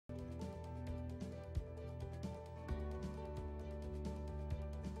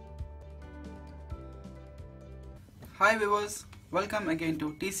Hi viewers, welcome again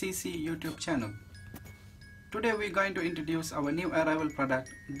to TCC YouTube channel. Today we're going to introduce our new arrival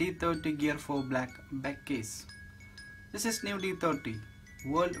product D30 Gear 4 Black back case. This is new D30,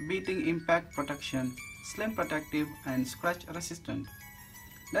 world beating impact protection, slim protective and scratch resistant.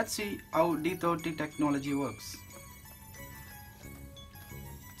 Let's see how D30 technology works.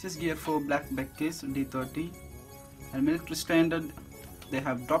 This is Gear 4 Black back case D30 and military standard. They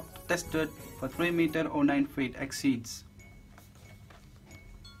have drop tested for 3 meter or 9 feet exceeds.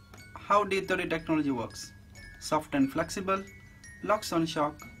 How D30 technology works: soft and flexible, locks on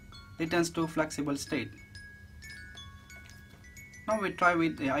shock, returns to flexible state. Now we try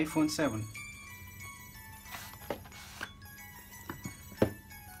with the iPhone 7.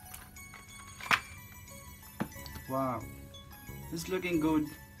 Wow, it's looking good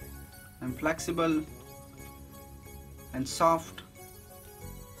and flexible and soft.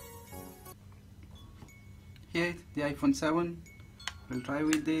 Here the iPhone 7, we'll try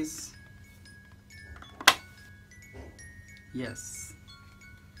with this. Yes,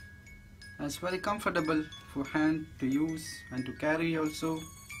 and it's very comfortable for hand to use and to carry also.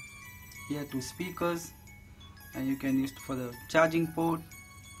 Here two speakers, and you can use it for the charging port,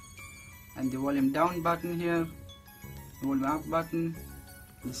 and the volume down button here, the volume up button,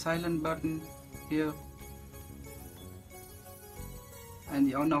 the silent button here, and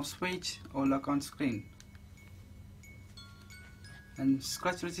the on off switch or lock on screen. And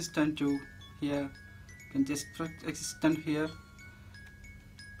scratch resistant too. Here you can just scratch resistant here,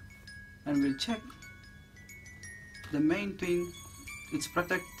 and we'll check the main thing. It's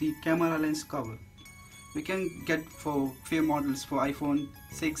protect the camera lens cover. We can get for few models for iPhone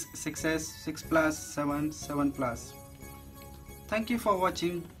 6, 6s, 6 Plus, 7, 7 Plus. Thank you for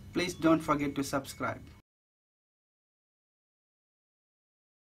watching. Please don't forget to subscribe.